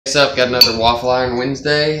Next up, got another Waffle Iron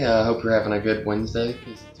Wednesday. Hope you're having a good Wednesday.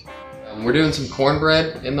 We're doing some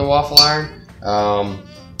cornbread in the Waffle Iron.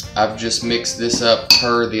 I've just mixed this up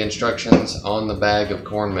per the instructions on the bag of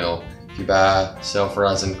cornmeal. If you buy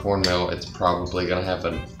self-rising cornmeal, it's probably going to have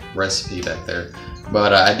a recipe back there.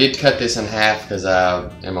 But I did cut this in half because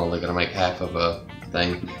I am only going to make half of a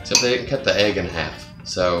thing. Except they didn't cut the egg in half.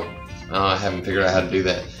 So I haven't figured out how to do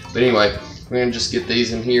that. But anyway, we're going to just get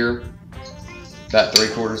these in here. About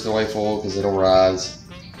 3/4 of the way full because it'll rise.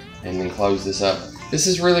 And then close this up. This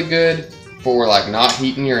is really good for like not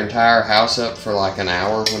heating your entire house up for like an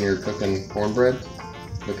hour when you're cooking cornbread,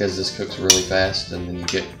 because this cooks really fast and then you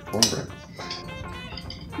get cornbread.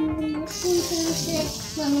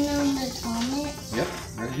 Yep,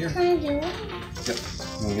 right here. Can I do it? Yep.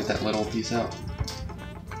 Let me get that little piece out.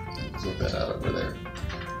 Flip that out over there.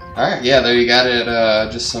 Alright, yeah, there you got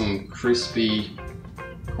it. Just some crispy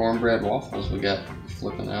cornbread waffles we got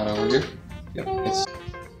flipping out over here. Yep,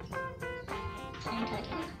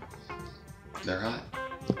 they're hot.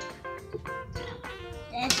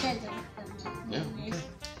 Yeah, okay.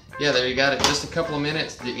 Yeah, there you got it. Just a couple of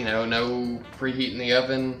minutes. You know, no preheat in the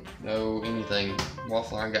oven, no anything.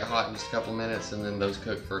 Waffle iron got hot in just a couple of minutes, and then those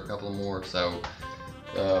cooked for a couple more. So,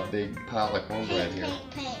 big pile of cornbread here.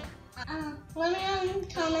 Let me know in the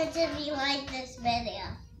comments if you like this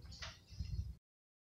video.